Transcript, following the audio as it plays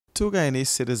Two Guyanese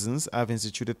citizens have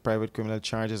instituted private criminal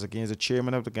charges against the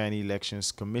chairman of the Guyanese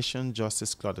Elections Commission,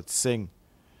 Justice Singh.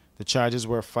 The charges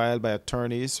were filed by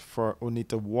attorneys for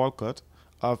Onita Walcott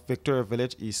of Victoria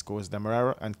Village, East Coast,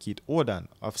 Demerara, and Keith Odan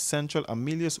of Central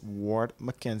Amelius Ward,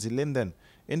 Mackenzie Linden,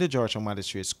 in the Georgetown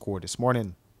Magistrates Court this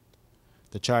morning.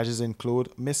 The charges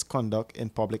include misconduct in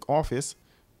public office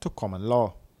to common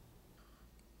law.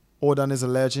 Odan is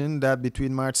alleging that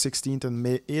between March 16th and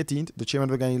May 18th, the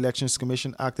chairman of the Guyanese Elections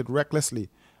Commission acted recklessly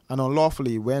and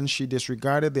unlawfully when she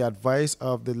disregarded the advice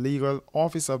of the legal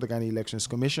office of the Guyanese Elections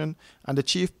Commission and the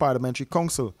Chief Parliamentary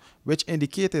Council, which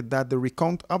indicated that the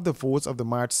recount of the votes of the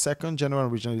March 2nd general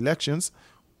and regional elections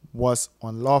was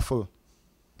unlawful.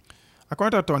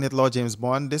 According to Attorney at Law James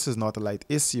Bond, this is not a light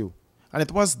issue, and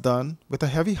it was done with a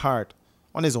heavy heart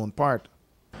on his own part.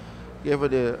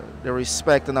 Given the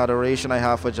respect and adoration I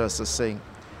have for Justice Singh.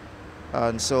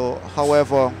 And so,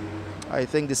 however, I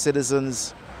think the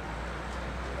citizens,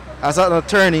 as an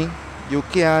attorney, you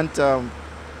can't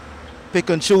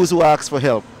pick and choose who asks for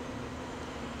help.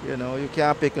 You know, you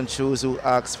can't pick and choose who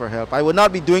asks for help. I would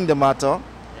not be doing the matter.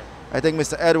 I think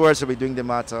Mr. Edwards will be doing the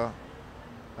matter.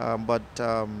 But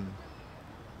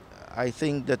I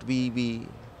think that we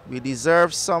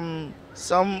deserve some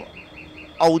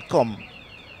outcome.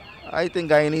 I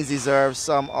think Guyanese deserve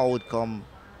some outcome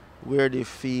where they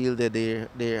feel that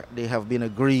they have been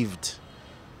aggrieved.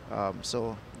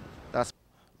 So that's.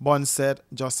 Bond said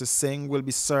Justice Singh will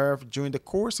be served during the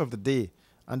course of the day,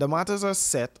 and the matters are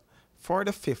set for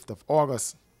the 5th of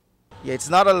August. Yeah, it's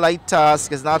not a light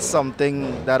task. It's not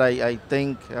something that I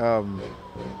think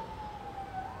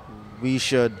we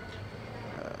should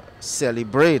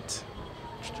celebrate,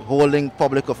 holding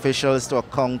public officials to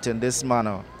account in this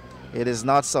manner. It is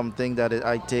not something that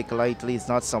I take lightly. It's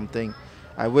not something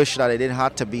I wish that it didn't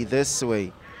have to be this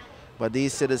way. But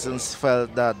these citizens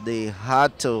felt that they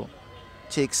had to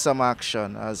take some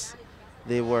action as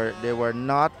they were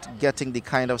not getting the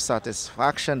kind of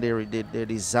satisfaction they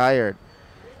desired,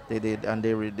 they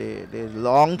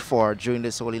longed for during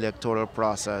this whole electoral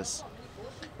process.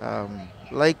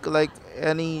 Like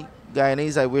any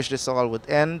Guyanese, I wish this all would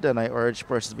end, and I urge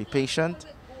persons to be patient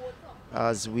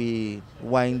as we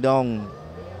wind down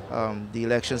the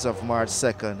elections of March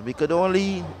 2nd. We could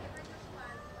only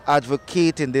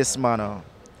advocate in this manner.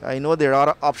 I know there are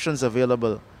other options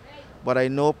available, but I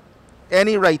know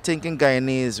any right-thinking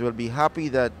Guyanese will be happy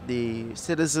that the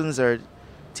citizens are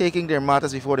taking their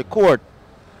matters before the court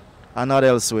and not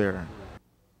elsewhere.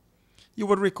 You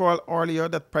would recall earlier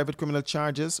that private criminal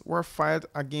charges were filed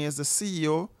against the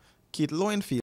CEO, Keith Lowenfield.